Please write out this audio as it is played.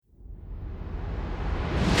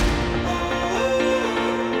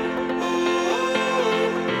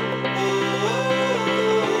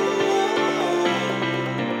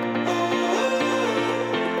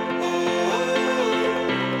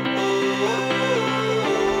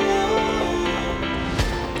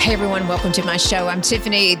Hey everyone, welcome to my show. I'm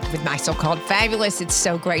Tiffany with My So-Called Fabulous. It's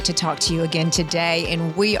so great to talk to you again today.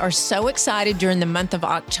 And we are so excited during the month of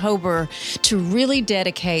October to really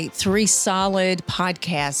dedicate 3 solid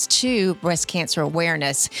podcasts to breast cancer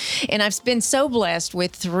awareness. And I've been so blessed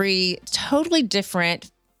with 3 totally different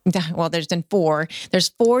there's been 4. There's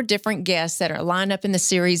 4 different guests that are lined up in the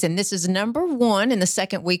series, and this is number 1 in the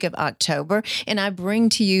second week of October. And I bring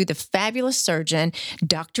to you the fabulous surgeon,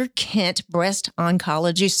 Dr. Kent, breast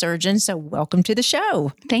oncology surgeon. So welcome to the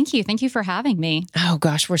show. Thank you. Thank you for having me. Oh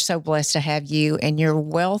gosh, we're so blessed to have you and your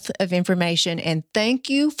wealth of information. And thank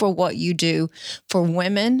you for what you do for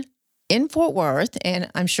women in Fort Worth, and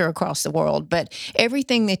I'm sure across the world, but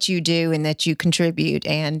everything that you do and that you contribute.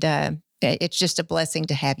 And it's just a blessing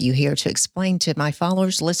to have you here to explain to my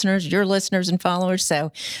followers, listeners, your listeners and followers.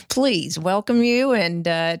 So please welcome you and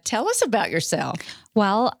tell us about yourself.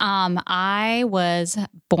 Well, I was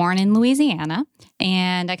born in Louisiana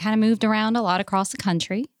and I kind of moved around a lot across the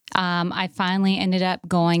country. I finally ended up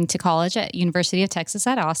going to college at University of Texas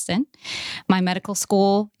at Austin. My medical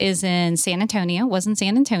school is in San Antonio, was in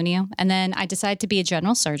San Antonio. And then I decided to be a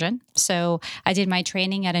general surgeon. So I did my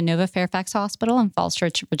training at Inova Fairfax Hospital in Falls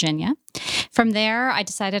Church, Virginia. From there, I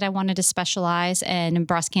decided I wanted to specialize in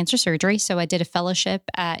breast cancer surgery. So I did a fellowship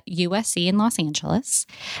at USC in Los Angeles.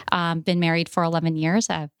 Been married for 11 years.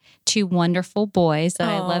 I have 2 wonderful boys that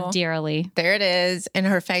I love dearly. There it is. And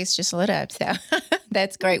her face just lit up. So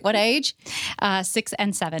that's great. What age? 6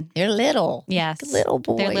 and 7. They're little. Yes. Little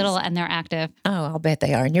boys. They're little and they're active. Oh, I'll bet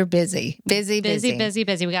they are. And you're busy. Busy.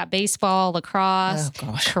 We got baseball, lacrosse,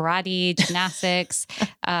 gosh. karate, gymnastics.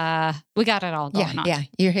 We got it all going on. Yeah,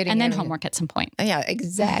 you're hitting and then everything. Homework at some point. Yeah,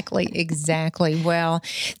 exactly. Well,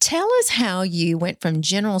 tell us how you went from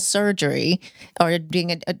general surgery or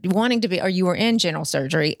being wanting to be, or you were in general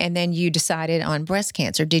surgery and then you decided on breast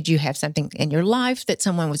cancer. Did you have something in your life that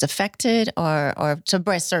someone was affected or to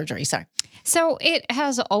breast surgery? Sorry. So it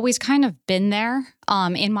has always kind of been there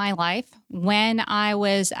in my life. When I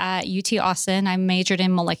was at UT Austin, I majored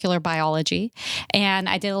in molecular biology, and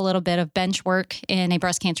I did a little bit of bench work in a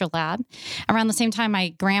breast cancer lab. Around the same time, my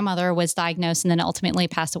grandmother was diagnosed and then ultimately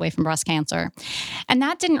passed away from breast cancer. And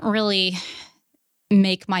that didn't really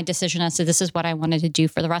make my decision as to this is what I wanted to do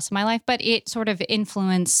for the rest of my life, but it sort of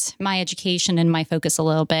influenced my education and my focus a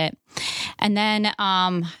little bit. And then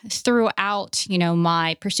throughout,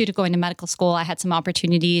 my pursuit of going to medical school, I had some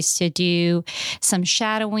opportunities to do some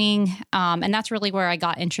shadowing. And that's really where I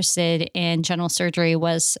got interested in general surgery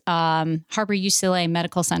was Harbor UCLA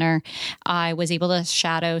Medical Center. I was able to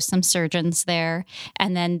shadow some surgeons there.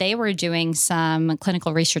 And then they were doing some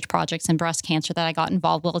clinical research projects in breast cancer that I got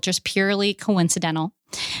involved with, just purely coincidental.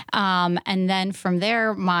 And then from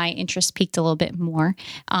there, my interest peaked a little bit more.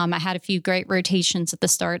 I had a few great rotations at the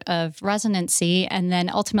start of residency. And then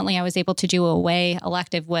ultimately I was able to do a way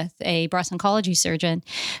elective with a breast oncology surgeon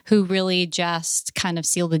who really just kind of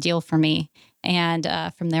sealed the deal for me. And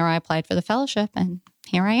from there, I applied for the fellowship and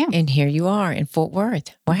here I am. And here you are in Fort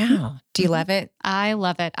Worth. Wow. Do you love it? I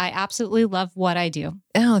love it. I absolutely love what I do.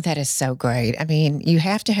 Oh, that is so great. I mean, you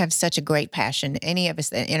have to have such a great passion, any of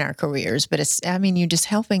us in our careers, but you're just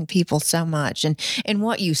helping people so much and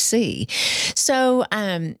what you see. So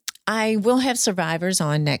I will have survivors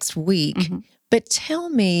on next week, but tell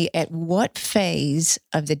me at what phase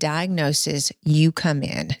of the diagnosis you come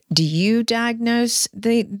in. Do you diagnose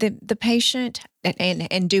the patient?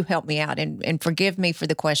 And do help me out and forgive me for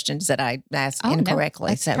the questions that I asked incorrectly.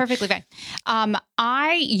 No, that's perfectly fine.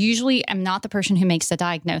 I usually am not the person who makes the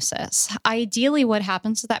diagnosis. Ideally, what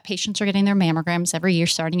happens is that patients are getting their mammograms every year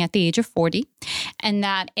starting at the age of 40, and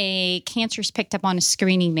that a cancer is picked up on a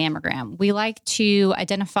screening mammogram. We like to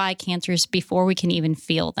identify cancers before we can even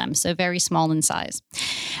feel them, so very small in size.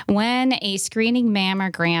 When a screening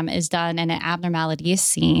mammogram is done and an abnormality is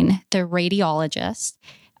seen, the radiologist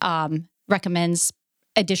recommends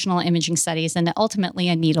additional imaging studies and ultimately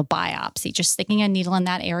a needle biopsy, just sticking a needle in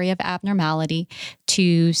that area of abnormality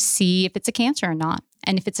to see if it's a cancer or not.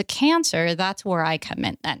 And if it's a cancer, that's where I come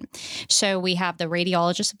in then. So we have the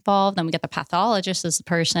radiologist involved, then we get the pathologist as the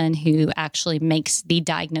person who actually makes the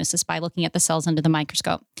diagnosis by looking at the cells under the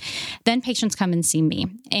microscope. Then patients come and see me.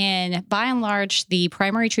 And by and large, the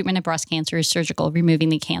primary treatment of breast cancer is surgical, removing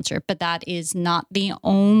the cancer, but that is not the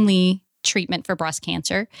only treatment for breast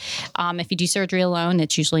cancer. If you do surgery alone,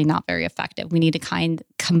 it's usually not very effective. We need to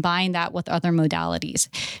combine that with other modalities.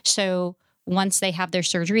 So once they have their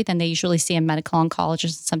surgery, then they usually see a medical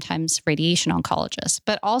oncologist, sometimes radiation oncologist.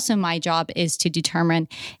 But also my job is to determine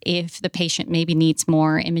if the patient maybe needs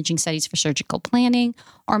more imaging studies for surgical planning,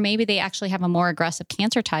 or maybe they actually have a more aggressive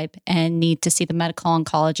cancer type and need to see the medical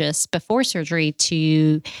oncologist before surgery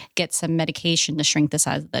to get some medication to shrink the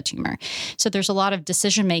size of the tumor. So there's a lot of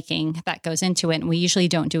decision making that goes into it, and we usually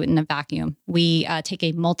don't do it in a vacuum. We take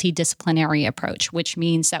a multidisciplinary approach, which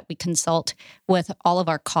means that we consult with all of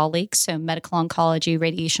our colleagues, so medical oncology,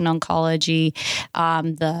 radiation oncology,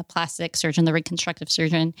 the plastic surgeon, the reconstructive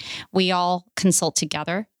surgeon. We all consult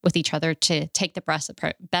together with each other to take the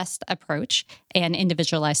best approach and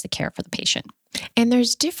individualize the care for the patient. And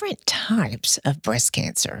there's different types of breast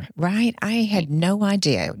cancer, right? I had no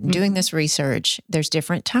idea. Doing this research, there's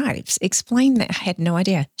different types. Explain that. I had no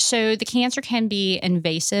idea. So the cancer can be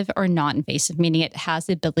invasive or non-invasive, meaning it has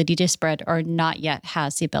the ability to spread or not yet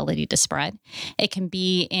has the ability to spread. It can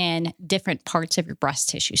be in different parts of your breast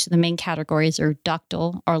tissue. So the main categories are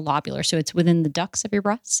ductal or lobular. So it's within the ducts of your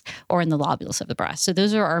breasts or in the lobules of the breast. So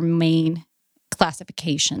those are our main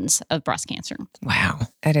classifications of breast cancer. Wow,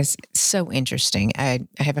 that is so interesting. I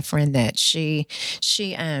have a friend that she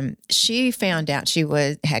found out she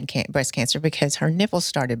had breast cancer because her nipples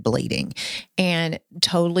started bleeding, and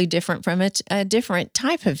totally different from a different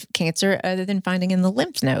type of cancer other than finding in the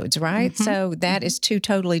lymph nodes, right? Mm-hmm. So that is two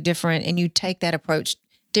totally different, and you take that approach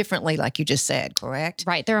differently, like you just said, correct?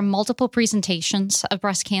 Right. There are multiple presentations of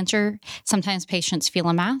breast cancer. Sometimes patients feel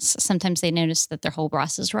a mass. Sometimes they notice that their whole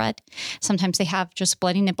breast is red. Sometimes they have just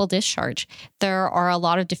bloody nipple discharge. There are a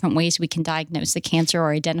lot of different ways we can diagnose the cancer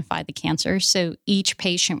or identify the cancer. So each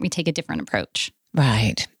patient, we take a different approach.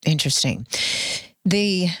 Right. Interesting.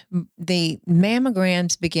 The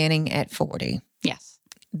mammograms beginning at 40. Yes.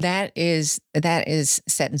 That is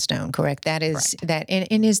set in stone, correct? That is that.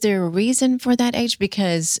 And is there a reason for that age?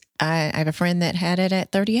 Because I have a friend that had it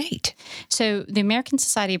at 38. So the American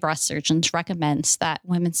Society of Breast Surgeons recommends that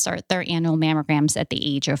women start their annual mammograms at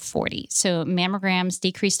the age of 40. So mammograms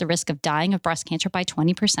decrease the risk of dying of breast cancer by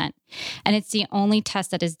 20%. And it's the only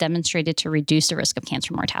test that is demonstrated to reduce the risk of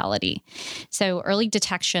cancer mortality. So early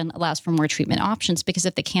detection allows for more treatment options, because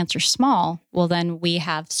if the cancer's small, well, then we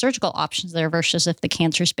have surgical options there, versus if the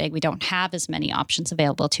cancer's big, we don't have as many options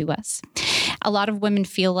available to us. A lot of women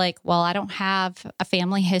feel like, well, I don't have a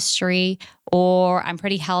family history, or I'm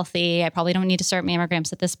pretty healthy. I probably don't need to start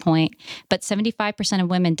mammograms at this point. But 75% of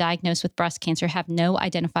women diagnosed with breast cancer have no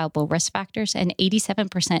identifiable risk factors, and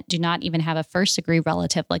 87% do not even have a first-degree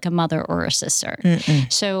relative like a mother or a sister.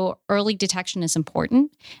 Mm-mm. So early detection is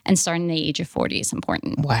important, and starting at the age of 40 is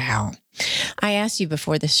important. Wow. I asked you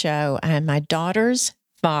before the show, my daughter's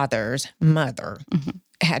father's mother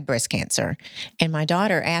had breast cancer. And my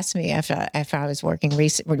daughter asked me after I was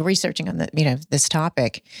researching on this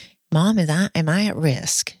topic, Mom, am I at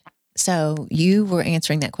risk? So you were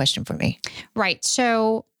answering that question for me. Right.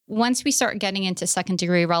 So once we start getting into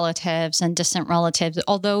second-degree relatives and distant relatives,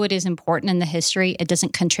 although it is important in the history, it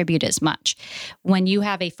doesn't contribute as much. When you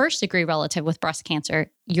have a first-degree relative with breast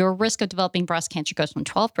cancer, your risk of developing breast cancer goes from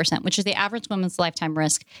 12%, which is the average woman's lifetime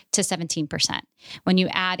risk, to 17%. When you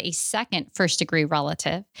add a second first-degree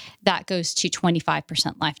relative, that goes to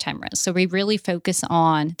 25% lifetime risk. So we really focus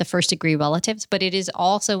on the first-degree relatives, but it is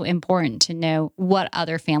also important to know what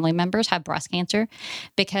other family members have breast cancer,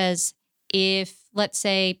 because if, let's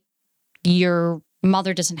say, your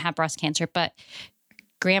mother doesn't have breast cancer, but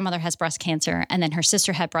grandmother has breast cancer, and then her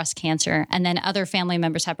sister had breast cancer, and then other family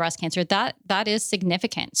members have breast cancer, that is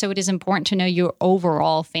significant. So it is important to know your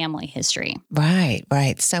overall family history. Right.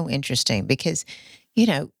 So interesting, because,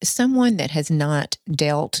 someone that has not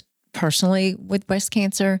dealt personally with breast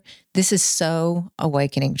cancer, this is so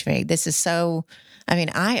awakening to me. This is so,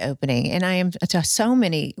 eye-opening. And I am to so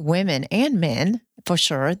many women and men, for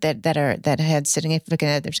sure, that had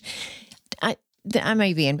significant others. I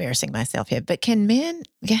may be embarrassing myself here, but can men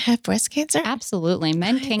have breast cancer? Absolutely.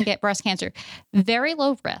 Men can get breast cancer. Very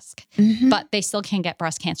low risk, but they still can get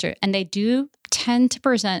breast cancer. And they do tend to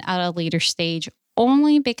present at a later stage,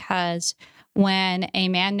 only because when a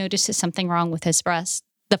man notices something wrong with his breast,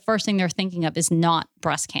 the first thing they're thinking of is not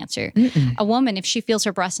breast cancer. Mm-mm. A woman, if she feels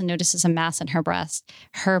her breast and notices a mass in her breast,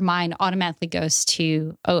 her mind automatically goes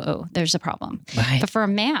to, there's a problem. Right. But for a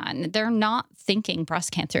man, they're not thinking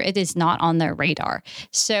breast cancer. It is not on their radar.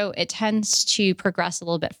 So it tends to progress a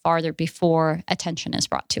little bit farther before attention is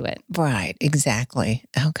brought to it. Right, exactly.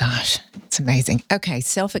 Oh gosh, it's amazing. Okay,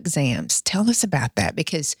 self-exams. Tell us about that,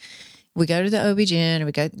 because we go to the OB-GYN, or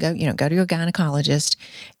we go to your gynecologist,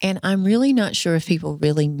 and I'm really not sure if people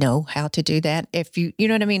really know how to do that. If you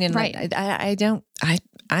know what I mean? And right.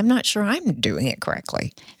 I'm not sure I'm doing it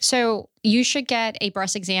correctly. So you should get a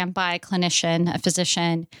breast exam by a clinician, a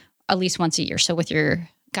physician, at least once a year. So with your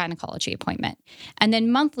gynecology appointment. And then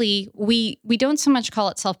monthly, we don't so much call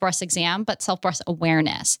it self-breast exam, but self-breast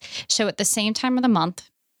awareness. So at the same time of the month,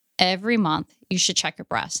 every month, you should check your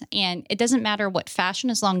breasts. And it doesn't matter what fashion,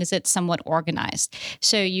 as long as it's somewhat organized.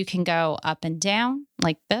 So you can go up and down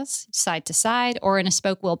like this, side to side, or in a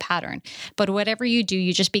spoke wheel pattern. But whatever you do,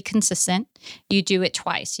 you just be consistent. You do it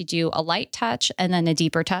twice. You do a light touch and then a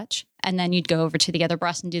deeper touch. And then you'd go over to the other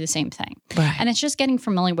breast and do the same thing. Right. And it's just getting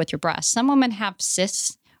familiar with your breasts. Some women have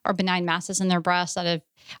cysts or benign masses in their breasts that have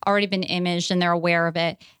already been imaged and they're aware of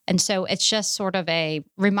it. And so it's just sort of a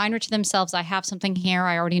reminder to themselves, I have something here,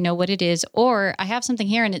 I already know what it is, or I have something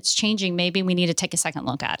here and it's changing. Maybe we need to take a second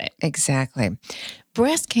look at it. Exactly.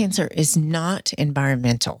 Breast cancer is not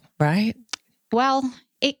environmental, right? Well,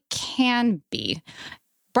 it can be.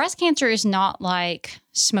 Breast cancer is not like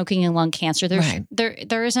smoking and lung cancer.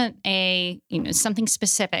 There isn't a, something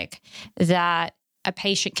specific that a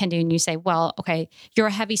patient can do, and you say, well, okay, you're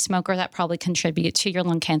a heavy smoker, that probably contributed to your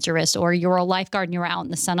lung cancer risk, or you're a lifeguard and you're out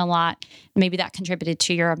in the sun a lot, maybe that contributed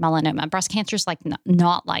to your melanoma. Breast cancer is like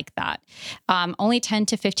not like that. Only 10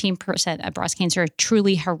 to 15% of breast cancer are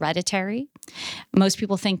truly hereditary. Most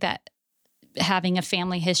people think that having a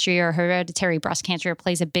family history or hereditary breast cancer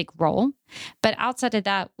plays a big role. But outside of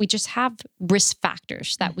that, we just have risk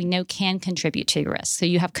factors that we know can contribute to risk. So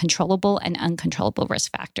you have controllable and uncontrollable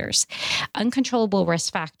risk factors. Uncontrollable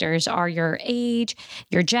risk factors are your age,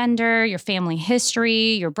 your gender, your family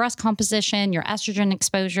history, your breast composition, your estrogen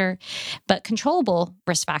exposure. But controllable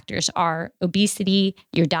risk factors are obesity,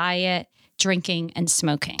 your diet, drinking, and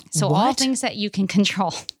smoking. So all things that you can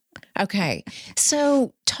control. Okay.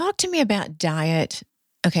 So talk to me about diet.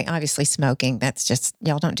 Okay. Obviously smoking, that's just,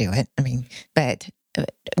 y'all don't do it. I mean, but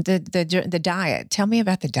the diet, tell me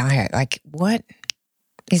about the diet. Like what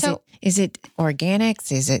is it? Is it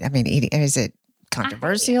organics? Is it, is it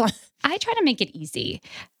controversial? I try to make it easy.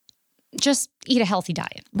 Just eat a healthy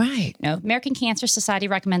diet. Right. American Cancer Society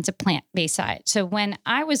recommends a plant-based diet. So when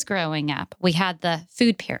I was growing up, we had the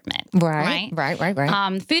food pyramid. Right.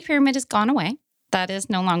 The food pyramid has gone away. That is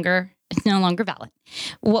no longer valid.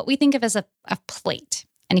 What we think of as a plate.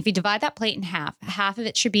 And if you divide that plate in half of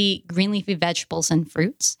it should be green leafy vegetables and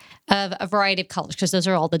fruits of a variety of colors, because those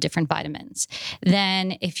are all the different vitamins.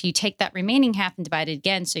 Then if you take that remaining half and divide it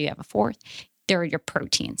again, so you have a fourth, there are your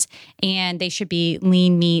proteins. And they should be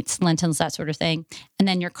lean meats, lentils, that sort of thing. And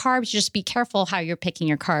then your carbs, just be careful how you're picking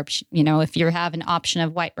your carbs. If you have an option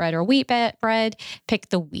of white bread or wheat bread, pick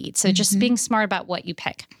the wheat. So just being smart about what you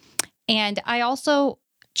pick. And I also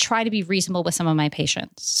try to be reasonable with some of my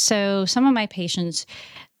patients. So some of my patients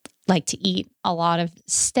like to eat a lot of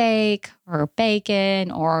steak or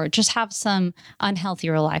bacon or just have some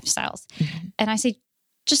unhealthier lifestyles. Mm-hmm. And I say,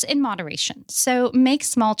 just in moderation. So make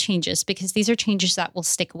small changes, because these are changes that will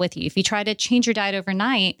stick with you. If you try to change your diet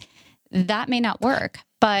overnight, that may not work.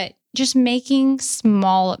 But just making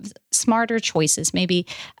smarter choices, maybe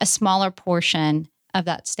a smaller portion of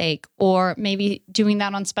that steak, or maybe doing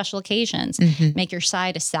that on special occasions. Mm-hmm. Make your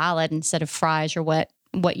side a salad instead of fries or what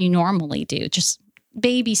you normally do. Just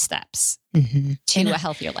baby steps to a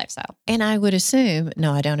healthier lifestyle. And I would assume,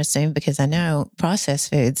 no, I don't assume, because I know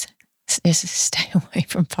processed foods, stay away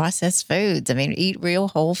from processed foods. Eat real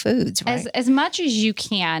whole foods, right? As much as you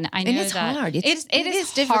can. I know it's that hard. It is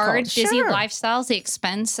difficult. Hard, busy lifestyles, the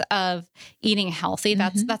expense of eating healthy,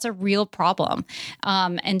 that's a real problem.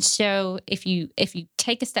 And so if you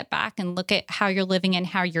take a step back and look at how you're living and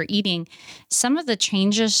how you're eating, some of the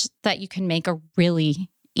changes that you can make are really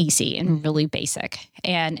easy and really basic.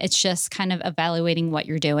 And it's just kind of evaluating what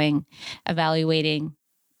you're doing, evaluating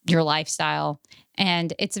your lifestyle.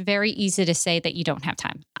 And it's very easy to say that you don't have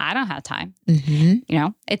time. I don't have time. Mm-hmm.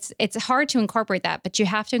 It's hard to incorporate that, but you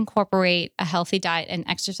have to incorporate a healthy diet and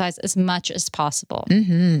exercise as much as possible.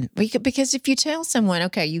 Mm-hmm. Because if you tell someone,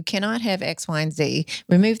 okay, you cannot have X, Y, and Z,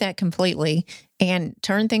 remove that completely and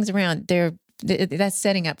turn things around, that's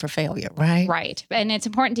setting up for failure, right? Right. And it's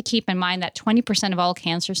important to keep in mind that 20% of all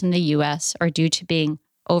cancers in the U.S. are due to being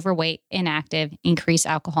overweight, inactive, increased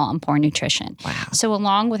alcohol, and poor nutrition. Wow. So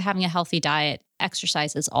along with having a healthy diet,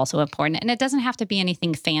 exercise is also important. And it doesn't have to be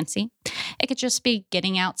anything fancy. It could just be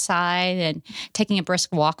getting outside and taking a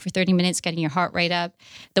brisk walk for 30 minutes, getting your heart rate up.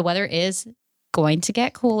 The weather is going to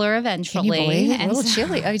get cooler eventually. Can you believe it? A little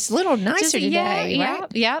chilly. It's a little nicer today, right?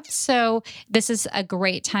 Yep. So this is a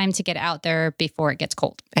great time to get out there before it gets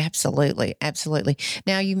cold. Absolutely.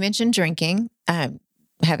 Now, you mentioned drinking.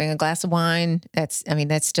 Having a glass of wine, that's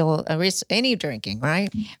still a risk, any drinking,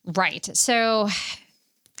 right? Right. So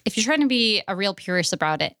if you're trying to be a real purist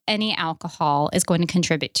about it, any alcohol is going to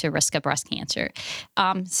contribute to risk of breast cancer.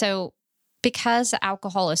 So because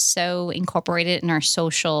alcohol is so incorporated in our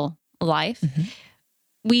social life,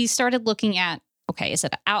 we started looking at, okay, is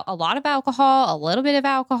it a lot of alcohol, a little bit of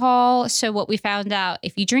alcohol? So what we found out,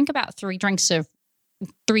 if you drink about 3 drinks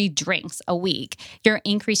a week, you're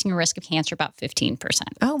increasing your risk of cancer about 15%.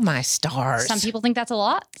 Oh, my stars. Some people think that's a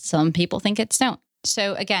lot. Some people think it's don't.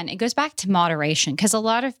 So again, it goes back to moderation, because a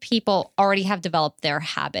lot of people already have developed their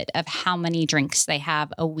habit of how many drinks they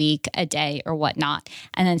have a week, a day, or whatnot.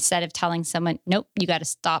 And instead of telling someone, nope, you got to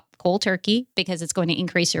stop cold turkey because it's going to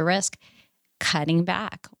increase your risk, cutting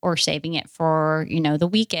back or saving it for, the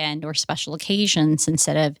weekend or special occasions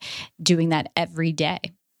instead of doing that every day.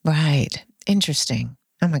 Right. Interesting.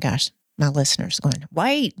 Oh my gosh. My listeners going,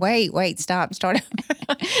 wait, stop, start.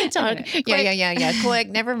 Yeah. Click.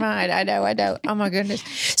 Never mind. I know. Oh my goodness.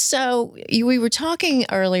 So we were talking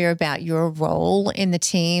earlier about your role in the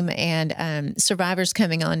team and Survivor's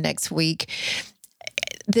coming on next week.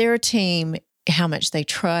 Their team, how much they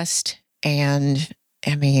trust, and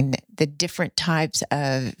the different types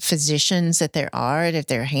of physicians that there are, if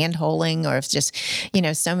they're hand holding or if just,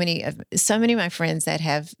 so many of my friends that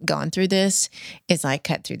have gone through this, it's like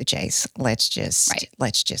cut through the chase. Let's just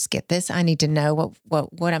get this. I need to know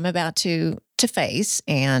what I'm about to face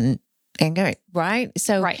and go, right?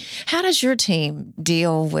 So how does your team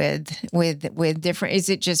deal with different, is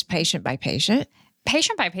it just patient by patient?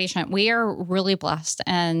 Patient by patient. We are really blessed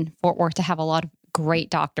in Fort Worth to have a lot of great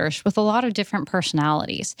doctors with a lot of different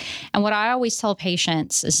personalities. And what I always tell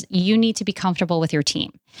patients is you need to be comfortable with your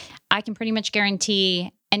team. I can pretty much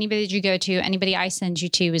guarantee anybody that you go to, anybody I send you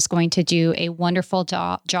to is going to do a wonderful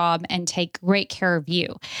job and take great care of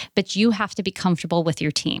you. But you have to be comfortable with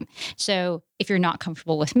your team. So if you're not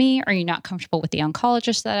comfortable with me, or you're not comfortable with the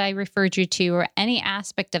oncologist that I referred you to, or any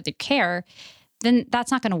aspect of the care, then that's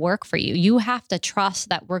not going to work for you. You have to trust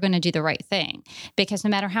that we're going to do the right thing, because no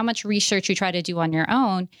matter how much research you try to do on your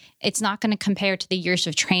own, it's not going to compare to the years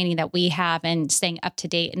of training that we have and staying up to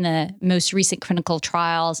date in the most recent clinical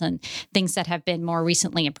trials and things that have been more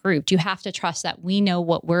recently approved. You have to trust that we know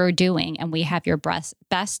what we're doing and we have your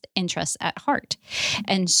best interests at heart.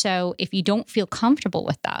 And so if you don't feel comfortable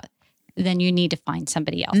with that, then you need to find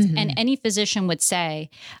somebody else. And any physician would say,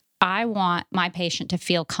 I want my patient to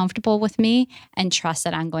feel comfortable with me and trust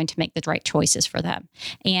that I'm going to make the right choices for them.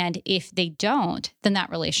 And if they don't, then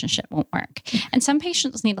that relationship won't work. And some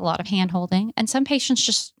patients need a lot of hand-holding, and some patients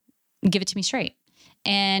just give it to me straight.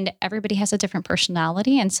 And everybody has a different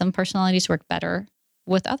personality, and some personalities work better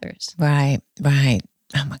with others. Right.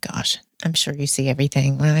 Oh my gosh. I'm sure you see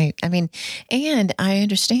everything, right? And I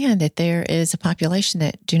understand that there is a population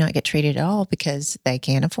that do not get treated at all because they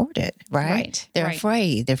can't afford it, right? They're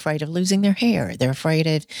afraid. They're afraid of losing their hair. They're afraid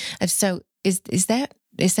of so is that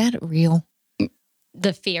real?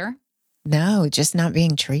 The fear? No, just not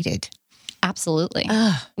being treated. Absolutely.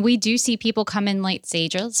 We do see people come in late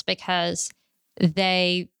stages because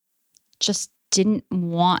they just didn't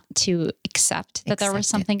want to accept that there was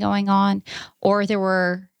something going on, or there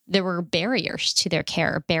were barriers to their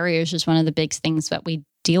care. Barriers is one of the big things that we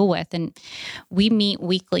deal with. And we meet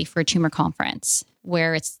weekly for a tumor conference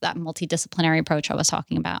where it's that multidisciplinary approach I was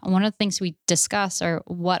talking about. And one of the things we discuss are,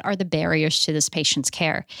 what are the barriers to this patient's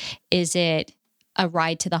care? Is it a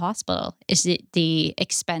ride to the hospital? Is it the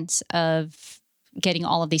expense of getting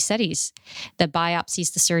all of these studies, the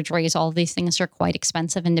biopsies, the surgeries? All of these things are quite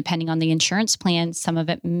expensive. And depending on the insurance plan, some of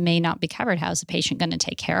it may not be covered. How's the patient going to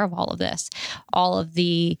take care of all of this? All of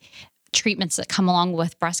the treatments that come along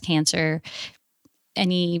with breast cancer,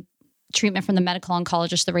 any treatment from the medical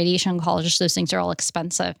oncologist, the radiation oncologist, those things are all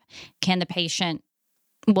expensive.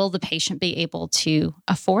 Will the patient be able to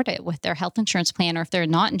afford it with their health insurance plan? Or if they're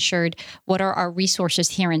not insured, what are our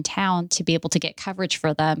resources here in town to be able to get coverage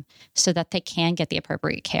for them so that they can get the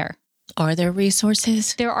appropriate care? Are there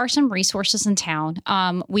resources? There are some resources in town.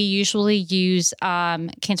 We usually use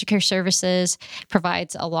Cancer Care Services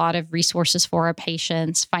provides a lot of resources for our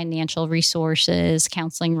patients, financial resources,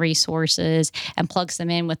 counseling resources, and plugs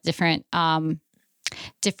them in with different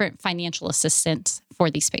financial assistance for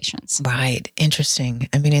these patients. Right. Interesting.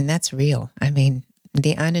 and that's real.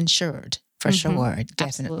 The uninsured, for sure.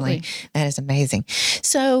 Definitely. Absolutely. That is amazing.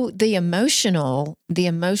 So the emotional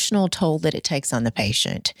toll that it takes on the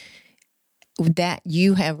patient, that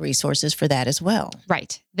you have resources for that as well.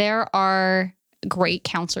 Right. There are great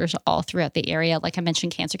counselors all throughout the area. Like I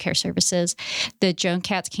mentioned, Cancer Care Services, the Joan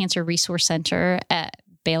Katz Cancer Resource Center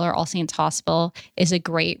Baylor All Saints Hospital is a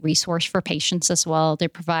great resource for patients as well. They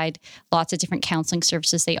provide lots of different counseling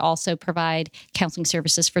services. They also provide counseling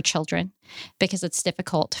services for children because it's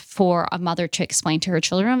difficult for a mother to explain to her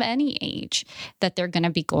children of any age that they're going to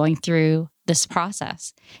be going through this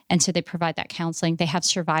process. And so they provide that counseling. They have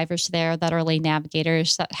survivors there that are lay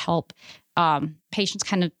navigators that help patients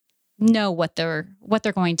kind of know what they're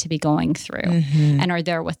going to be going through and are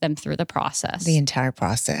there with them through the process. The entire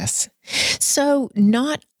process. So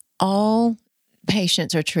not all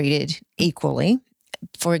patients are treated equally.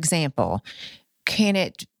 For example, can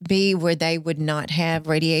it be where they would not have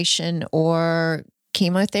radiation or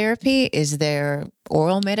chemotherapy? Is there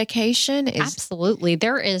oral medication? Absolutely.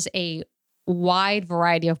 There is a wide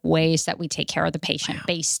variety of ways that we take care of the patient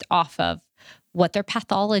based off of what their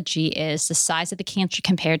pathology is, the size of the cancer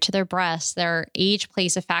compared to their breast, their age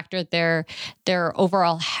plays a factor, their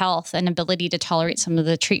overall health and ability to tolerate some of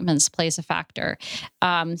the treatments plays a factor.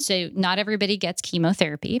 So not everybody gets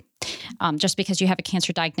chemotherapy. Just because you have a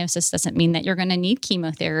cancer diagnosis doesn't mean that you're going to need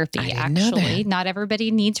chemotherapy. Actually, not everybody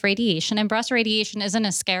needs radiation, and breast radiation isn't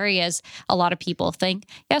as scary as a lot of people think.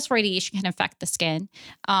 Yes, radiation can affect the skin,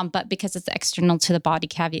 but because it's external to the body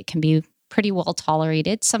cavity, it can be pretty well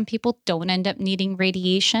tolerated. Some people don't end up needing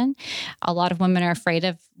radiation. A lot of women are afraid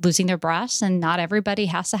of losing their breasts, and not everybody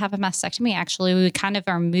has to have a mastectomy. Actually, we kind of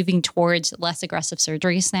are moving towards less aggressive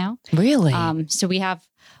surgeries now. Really? So we have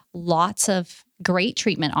lots of great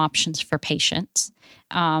treatment options for patients.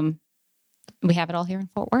 We have it all here in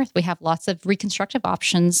Fort Worth. We have lots of reconstructive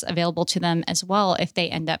options available to them as well if they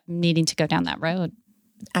end up needing to go down that road.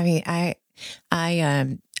 I mean,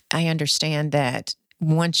 I understand that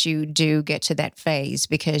once you do get to that phase,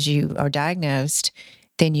 because you are diagnosed,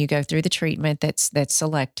 then you go through the treatment that's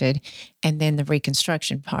selected, and then the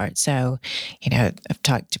reconstruction part. So, I've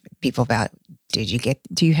talked to people about, do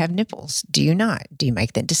you have nipples? Do you not? Do you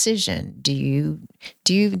make that decision? Do you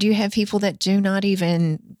have people that do not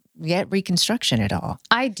even get reconstruction at all?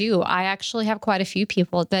 I do. I actually have quite a few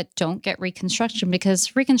people that don't get reconstruction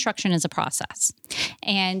because reconstruction is a process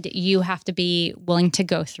and you have to be willing to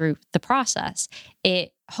go through the process.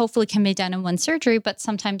 It hopefully can be done in one surgery, but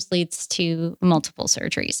sometimes leads to multiple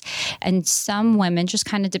surgeries. And some women, just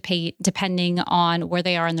kind of depending on where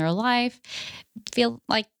they are in their life, feel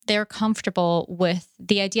like they're comfortable with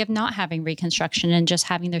the idea of not having reconstruction and just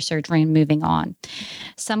having their surgery and moving on.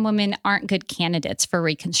 Some women aren't good candidates for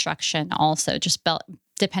reconstruction also, just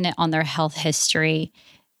dependent on their health history,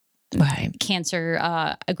 right,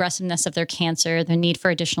 cancer, aggressiveness of their cancer, the need for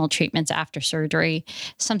additional treatments after surgery.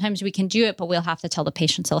 Sometimes we can do it, but we'll have to tell the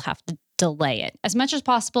patients they'll have to delay it. As much as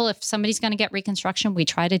possible, if somebody's going to get reconstruction, we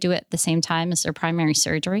try to do it at the same time as their primary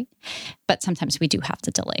surgery, but sometimes we do have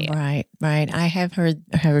to delay it. Right. I have heard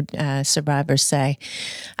survivors say,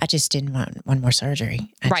 I just didn't want one more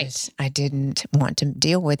surgery. I didn't want to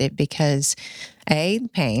deal with it because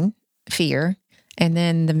pain, fear, and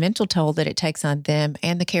then the mental toll that it takes on them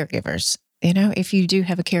and the caregivers. If you do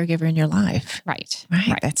have a caregiver in your life. Right.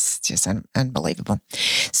 That's just unbelievable.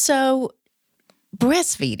 So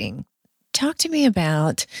breastfeeding. Talk to me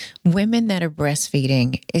about women that are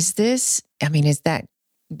breastfeeding. Does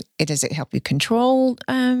it help you control,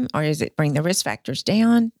 or does it bring the risk factors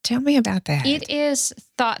down? Tell me about that. It is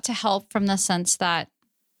thought to help from the sense that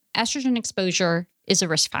estrogen exposure is a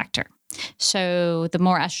risk factor. So the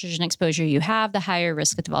more estrogen exposure you have, the higher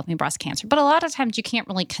risk of developing breast cancer. But a lot of times you can't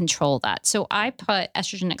really control that. So I put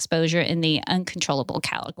estrogen exposure in the uncontrollable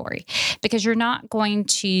category because you're not going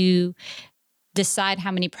to decide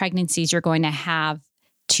how many pregnancies you're going to have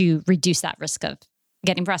to reduce that risk of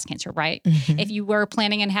getting breast cancer, right? Mm-hmm. If you were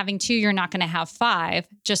planning on having 2, you're not going to have 5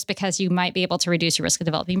 just because you might be able to reduce your risk of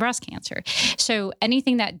developing breast cancer. So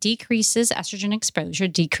anything that decreases estrogen exposure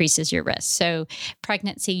decreases your risk. So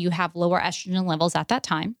pregnancy, you have lower estrogen levels at that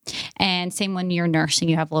time. And same when you're nursing,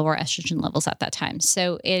 you have lower estrogen levels at that time.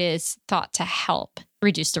 So it is thought to help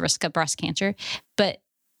reduce the risk of breast cancer. But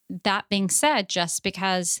that being said, just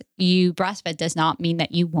because you breastfed does not mean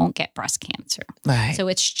that you won't get breast cancer. Right. So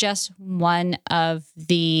it's just one of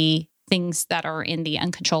the things that are in the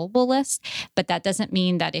uncontrollable list, but that doesn't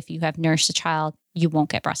mean that if you have nursed a child, you won't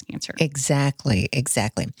get breast cancer. Exactly.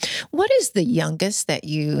 What is the youngest that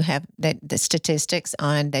you have, that the statistics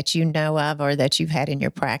on that you know of or that you've had in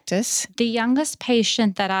your practice? The youngest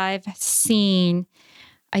patient that I've seen,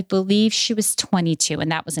 I believe she was 22, and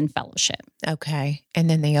that was in fellowship. Okay. And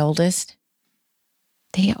then the oldest?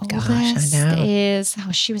 The oldest is,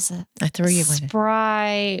 she was a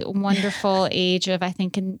spry, wonderful age of, I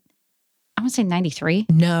think, I want to say 93.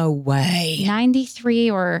 No way.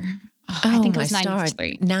 93 or I think it was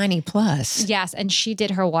 93. 90 plus. Yes. And she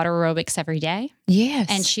did her water aerobics every day. Yes.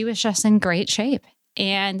 And she was just in great shape.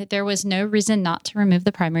 And there was no reason not to remove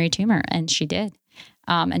the primary tumor. And she did.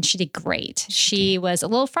 And she did great. She was a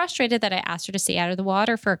little frustrated that I asked her to stay out of the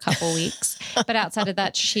water for a couple weeks. But outside of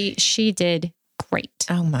that, she did great.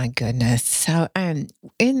 Oh my goodness. So,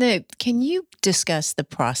 can you discuss the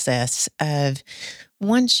process of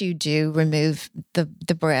once you do remove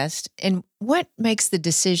the breast, and what makes the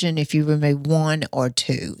decision if you remove one or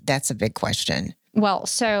two? That's a big question. Well,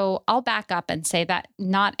 so I'll back up and say that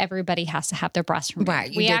not everybody has to have their breast removed.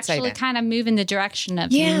 Right. We actually kind of move in the direction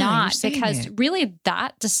of not, because really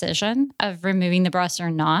that decision of removing the breast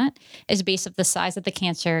or not is based on the size of the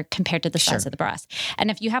cancer compared to the size of the breast.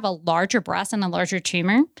 And if you have a larger breast and a larger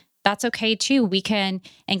tumor, that's okay too. We can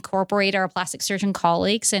incorporate our plastic surgeon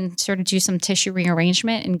colleagues and sort of do some tissue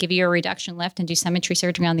rearrangement and give you a reduction lift and do symmetry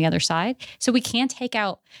surgery on the other side. So we can take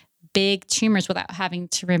out big tumors without having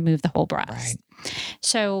to remove the whole breast. Right.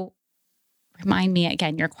 So remind me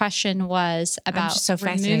again, your question was about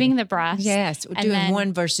removing the breast. Yes, doing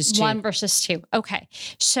one versus two. One versus two. Okay.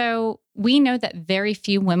 So we know that very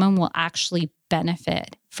few women will actually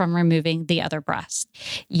benefit from removing the other breast.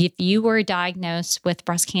 If you were diagnosed with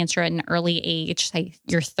breast cancer at an early age, say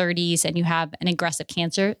your 30s, and you have an aggressive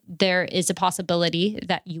cancer, there is a possibility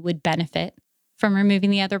that you would benefit from removing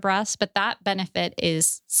the other breast, but that benefit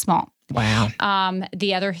is small. Wow.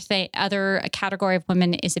 The other category of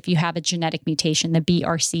women is if you have a genetic mutation, the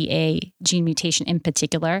BRCA gene mutation in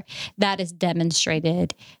particular, that is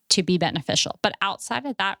demonstrated to be beneficial. But outside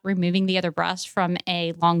of that, removing the other breast from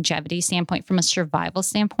a longevity standpoint, from a survival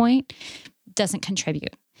standpoint, doesn't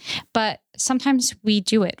contribute. But sometimes we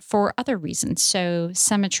do it for other reasons. So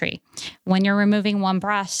symmetry, when you're removing one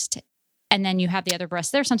breast and then you have the other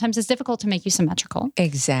breast there, sometimes it's difficult to make you symmetrical.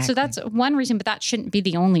 Exactly. So that's one reason, but that shouldn't be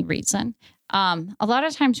the only reason. A lot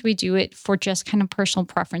of times we do it for just kind of personal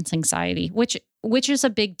preference anxiety, which is a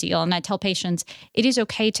big deal. And I tell patients, it is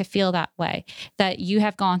okay to feel that way, that you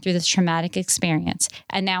have gone through this traumatic experience.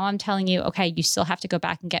 And now I'm telling you, okay, you still have to go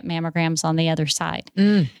back and get mammograms on the other side.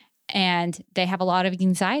 And they have a lot of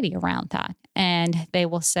anxiety around that. And they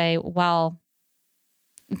will say, well,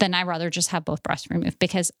 then I'd rather just have both breasts removed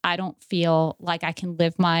because I don't feel like I can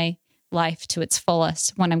live my life to its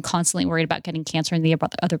fullest when I'm constantly worried about getting cancer in the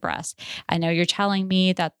other breast. I know you're telling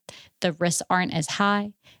me that the risks aren't as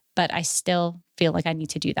high, but I still feel like I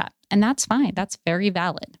need to do that. And that's fine. That's very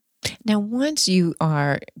valid. Now, once you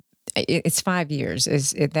are, it's 5 years.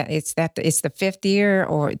 Is it that it's the fifth year,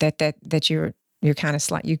 or that you're kind of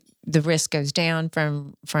the risk goes down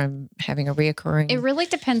from having a reoccurring? It really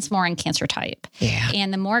depends more on cancer type. Yeah.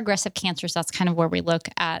 And the more aggressive cancers, that's kind of where we look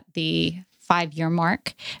at the 5-year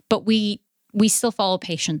mark. But we still follow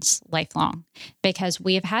patients lifelong because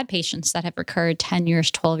we have had patients that have recurred 10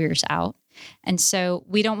 years, 12 years out. And so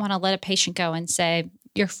we don't want to let a patient go and say,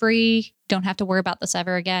 you're free, don't have to worry about this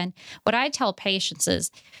ever again. What I tell patients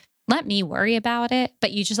is, let me worry about it,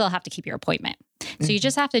 but you just will have to keep your appointment. So you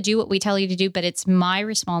just have to do what we tell you to do, but it's my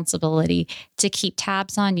responsibility to keep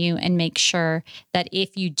tabs on you and make sure that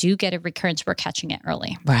if you do get a recurrence, we're catching it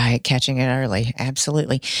early. Right, catching it early,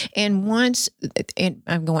 absolutely. And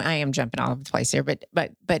I am jumping all over the place here,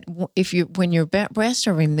 but when your breasts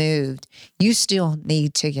are removed, you still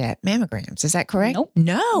need to get mammograms. Is that correct? Nope.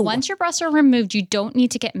 No. Once your breasts are removed, you don't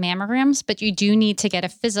need to get mammograms, but you do need to get a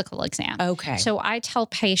physical exam. Okay. So I tell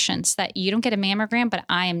patients that you don't get a mammogram, but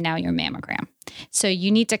I am now your mammogram. So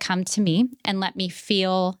you need to come to me and let me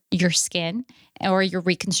feel your skin or your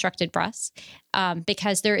reconstructed breasts,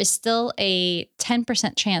 because there is still a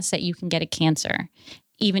 10% chance that you can get a cancer,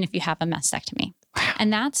 even if you have a mastectomy. Wow.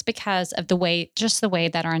 And that's because of the way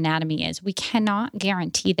that our anatomy is. We cannot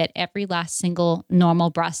guarantee that every last single normal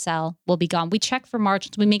breast cell will be gone. We check for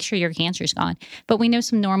margins. We make sure your cancer is gone, but we know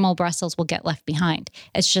some normal breast cells will get left behind.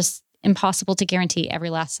 It's just impossible to guarantee every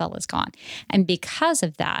last cell is gone. And because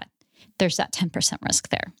of that, there's that 10% risk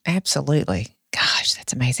there. Absolutely. Gosh,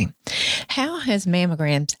 that's amazing. How has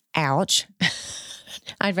mammograms, ouch,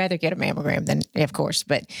 I'd rather get a mammogram than, of course,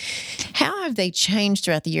 but how have they changed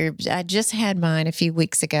throughout the year? I just had mine a few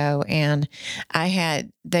weeks ago, and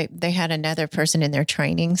they had another person in their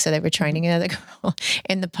training. So they were training another girl,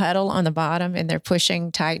 and the puddle on the bottom, and they're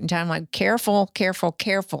pushing tight and tight. I'm like, careful,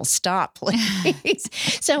 stop, please.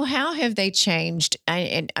 So how have they changed?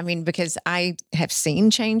 I mean, because I have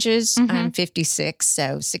seen changes. Mm-hmm. I'm 56,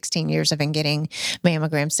 so 16 years I've been getting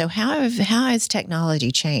mammograms. So how has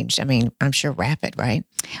technology changed? I mean, I'm sure rapid, right?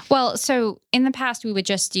 Well, so in the past, we would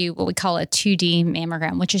just do what we call a 2D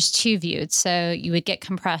mammogram, which is two viewed. So you would get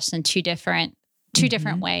compressed in two different two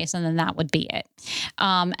different ways, and then that would be it.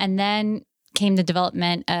 And then came the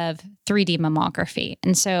development of 3D mammography.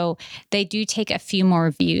 And so they do take a few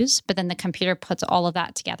more views, but then the computer puts all of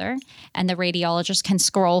that together and the radiologist can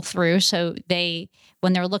scroll through. So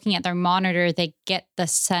when they're looking at their monitor, they get the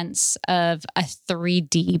sense of a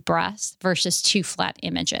 3D breast versus two flat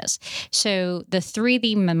images. So the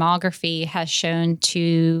 3D mammography has shown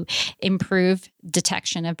to improve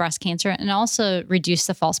detection of breast cancer and also reduce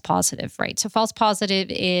the false positive rate. So false positive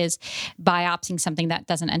is biopsying something that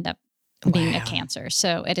doesn't end up being a cancer.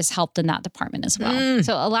 So it has helped in that department as well.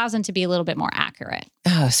 So it allows them to be a little bit more accurate.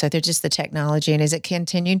 Oh, so they're just the technology. And is it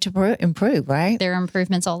continuing to improve, right? There are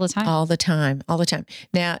improvements all the time. All the time.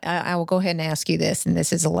 Now, I will go ahead and ask you this, and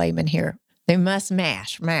this is a layman here. They must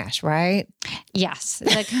mash, right? Yes.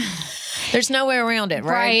 There's no way around it,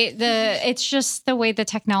 right? It's just the way the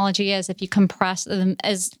technology is. If you compress them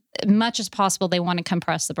as much as possible, they want to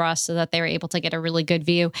compress the breast so that they're able to get a really good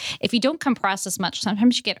view. If you don't compress as much,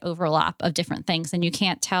 sometimes you get overlap of different things and you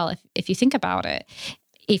can't tell. If you think about it,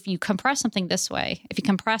 if you compress something this way, if you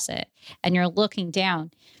compress it and you're looking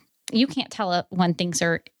down, you can't tell when things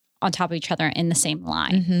are on top of each other in the same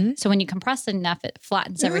line. So when you compress it enough, it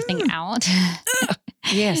flattens everything out.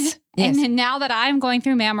 Yes. And then now that I'm going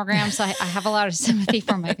through mammograms, I have a lot of sympathy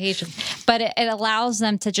for my patients, but it allows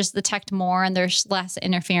them to just detect more and there's less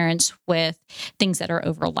interference with things that are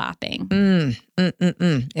overlapping.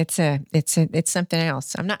 It's something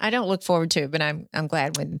else. I don't look forward to it, but I'm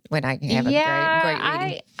glad when I have a great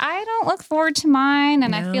reading. I don't look forward to mine.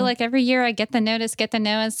 And I feel like every year I get the notice,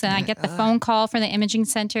 and I get the phone call from the imaging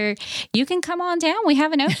center. You can come on down. We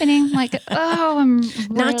have an opening. Like, I'm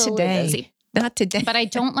not really today. busy. Not today. But I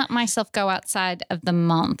don't let myself go outside of the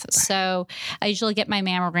month. So I usually get my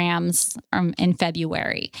mammograms in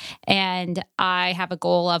February. And I have a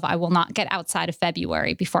goal of I will not get outside of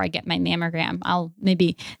February before I get my mammogram. I'll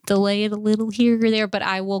maybe delay it a little here or there, but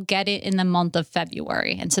I will get it in the month of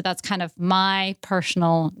February. And so that's kind of my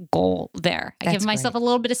personal goal there. I give myself a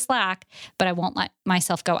little bit of slack, but I won't let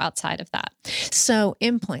myself go outside of that. So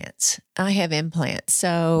implants. I have implants.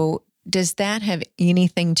 So does that have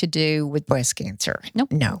anything to do with breast cancer?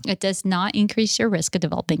 Nope. No. It does not increase your risk of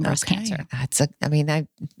developing breast cancer.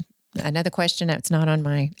 Another question that's not on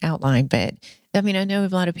my outline, but I know a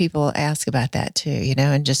lot of people ask about that too,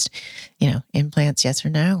 and just, implants, yes or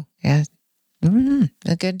no? Yeah.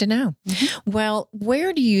 Good to know. Well,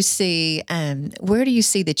 where do you see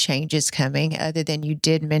the changes coming? Other than you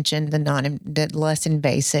did mention the less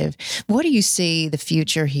invasive, what do you see the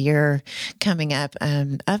future here coming up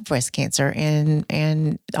of breast cancer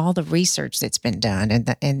and all the research that's been done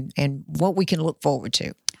and what we can look forward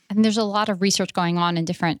to? And there's a lot of research going on in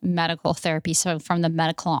different medical therapies. So from the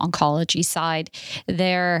medical oncology side,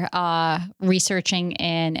 they're researching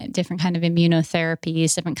in different kind of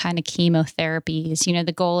immunotherapies, different kind of chemotherapies.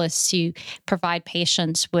 The goal is to provide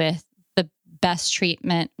patients with the best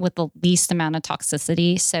treatment with the least amount of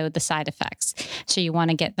toxicity, so the side effects. So you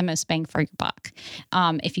want to get the most bang for your buck.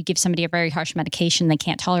 If you give somebody a very harsh medication, they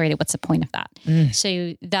can't tolerate it. What's the point of that?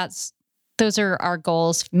 So those are our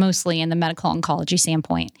goals, mostly in the medical oncology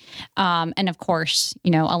standpoint. And of course,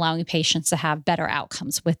 allowing patients to have better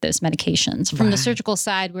outcomes with those medications. From the surgical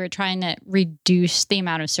side, we're trying to reduce the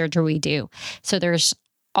amount of surgery we do. So there's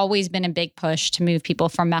always been a big push to move people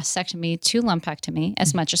from mastectomy to lumpectomy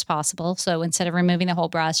as much as possible. So instead of removing the whole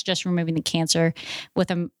breast, just removing the cancer with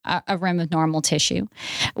a rim of normal tissue.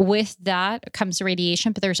 With that comes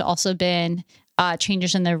radiation, but there's also been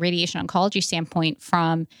changes in the radiation oncology standpoint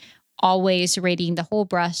from always radiating the whole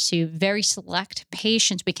breast to very select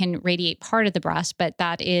patients. We can radiate part of the breast, but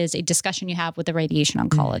that is a discussion you have with the radiation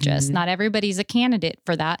oncologist. Not everybody's a candidate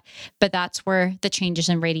for that, but that's where the changes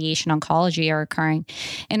in radiation oncology are occurring.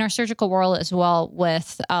 In our surgical world as well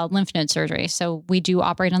with lymph node surgery. So we do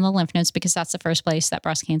operate on the lymph nodes because that's the first place that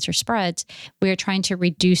breast cancer spreads. We are trying to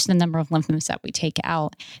reduce the number of lymph nodes that we take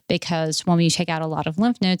out because when we take out a lot of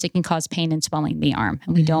lymph nodes, it can cause pain and swelling in the arm.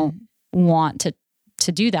 And we don't want to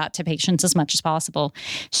do that to patients as much as possible.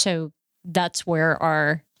 So that's where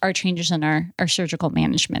our changes in our surgical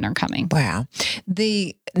management are coming. Wow.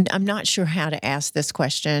 I'm not sure how to ask this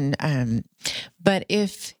question, but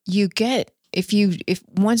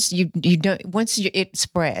once it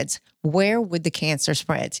spreads, where would the cancer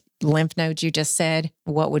spread? Lymph nodes, you just said.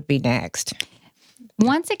 What would be next?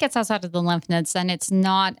 Once it gets outside of the lymph nodes, then it's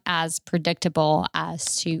not as predictable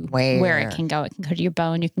as to where it can go. It can go to your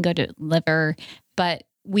bone, you can go to liver, but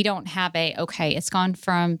we don't have it's gone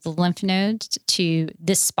from the lymph nodes to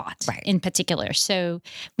this spot in particular. So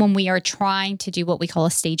when we are trying to do what we call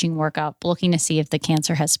a staging workup, looking to see if the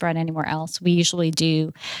cancer has spread anywhere else, we usually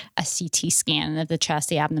do a CT scan of the chest,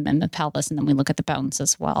 the abdomen, the pelvis, and then we look at the bones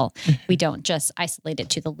as well. Mm-hmm. We don't just isolate it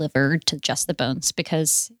to the liver, to just the bones,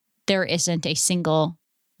 because there isn't a single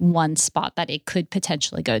one spot that it could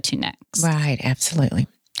potentially go to next. Right. Absolutely.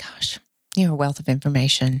 Gosh, you're a wealth of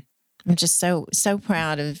information. I'm just so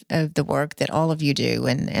proud of the work that all of you do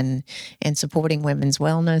and supporting women's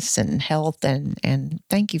wellness and health and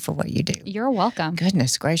thank you for what you do. You're welcome.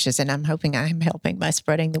 Goodness gracious. And I'm hoping I'm helping by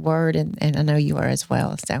spreading the word and I know you are as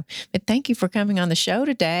well. So, but thank you for coming on the show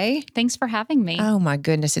today. Thanks for having me. Oh my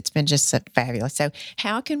goodness. It's been just so fabulous. So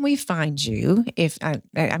how can we find you if, I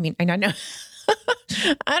mean, and I know,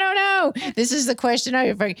 I don't know. This is the question.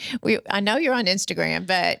 I know you're on Instagram,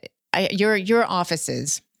 but your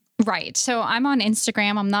offices. Right. So I'm on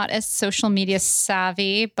Instagram. I'm not as social media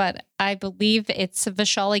savvy, but I believe it's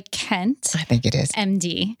Vaishali Kent. I think it is.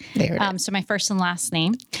 MD. There it is. So my first and last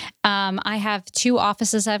name. I have 2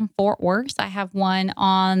 offices in Fort Worth. I have one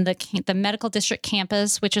on the Medical District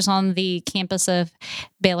campus, which is on the campus of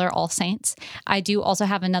Baylor All Saints. I do also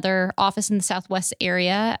have another office in the Southwest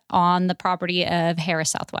area on the property of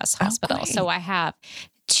Harris Southwest Hospital. Okay. So I have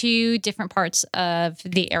 2 different parts of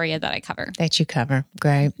the area that I cover. That you cover.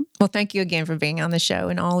 Great. Well, thank you again for being on the show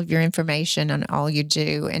and all of your information on all you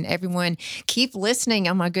do. And everyone, keep listening.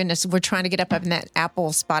 Oh my goodness, we're trying to get up in that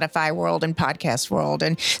Apple, Spotify world and podcast world.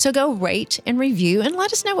 And so go rate and review and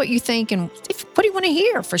let us know what you think and what do you want to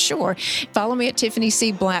hear for sure. Follow me at Tiffany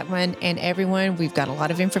C. Blackman. And everyone, we've got a lot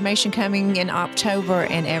of information coming in October.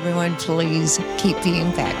 And everyone, please keep being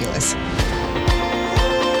fabulous.